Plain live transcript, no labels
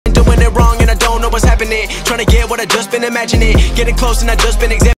passionate, trying to get what I just been imagining. Getting close and I just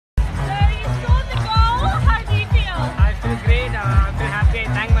been examining. So you scored the goal. How do you feel? I feel great. I feel happy. I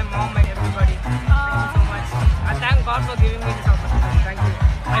thank my mom and everybody. Thank you so much. I thank God for giving me this opportunity. Thank you.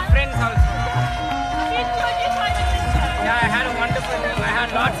 My friends also. Have you enjoyed your time at Adithya? Yeah, I had a wonderful time. I had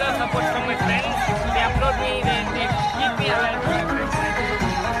lots of support from my friends. They upload me. They keep me alive.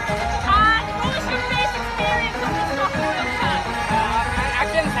 What was your best experience on the Soccer World Cup?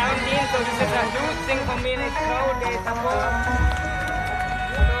 Actually, I'm 17, so this is a huge thing for me. Like crowd, they support.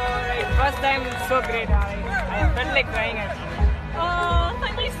 So, like, first time, it's so great. I felt like crying actually. Oh,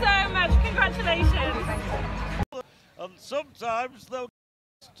 thank you so much. Congratulations. And sometimes they'll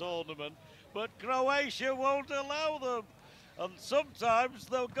tournament, but Croatia won't allow them. And sometimes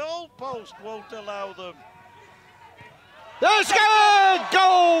the goalpost won't allow them. That's good!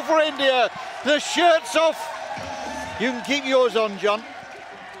 Goal for India. The shirt's off. You can keep yours on, John.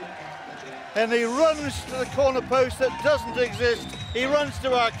 And he runs to the corner post that doesn't exist. He runs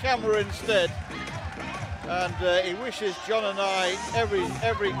to our camera instead. And he wishes John and I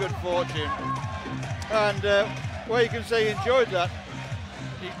every good fortune. And well, you can say he enjoyed that.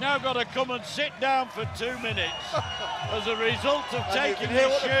 He's now got to come and sit down for 2 minutes as a result of taking hear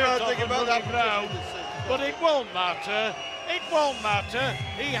his what the shirt crowd off think and about running that round. But it won't matter. It won't matter.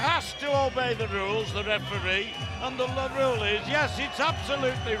 He has to obey the rules, the referee. And the rule is, yes, it's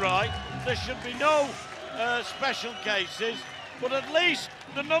absolutely right. There should be no special cases. But at least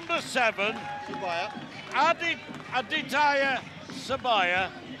the number 7, Subbiah. Adithya Subbiah,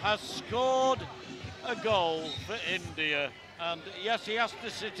 has scored a goal for India. And yes, he has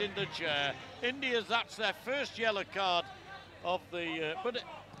to sit in the chair. That's their first yellow card of the... but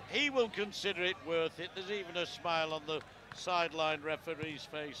he will consider it worth it. There's even a smile on the sideline referee's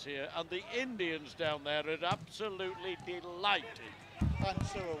face here. And the Indians down there are absolutely delighted. And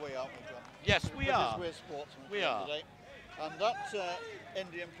so are we, aren't we, John? Yes, we are. We're sportsmen. We are. Today. And that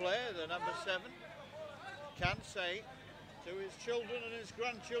Indian player, the number 7, can say to his children and his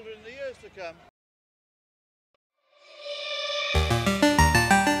grandchildren in the years to come,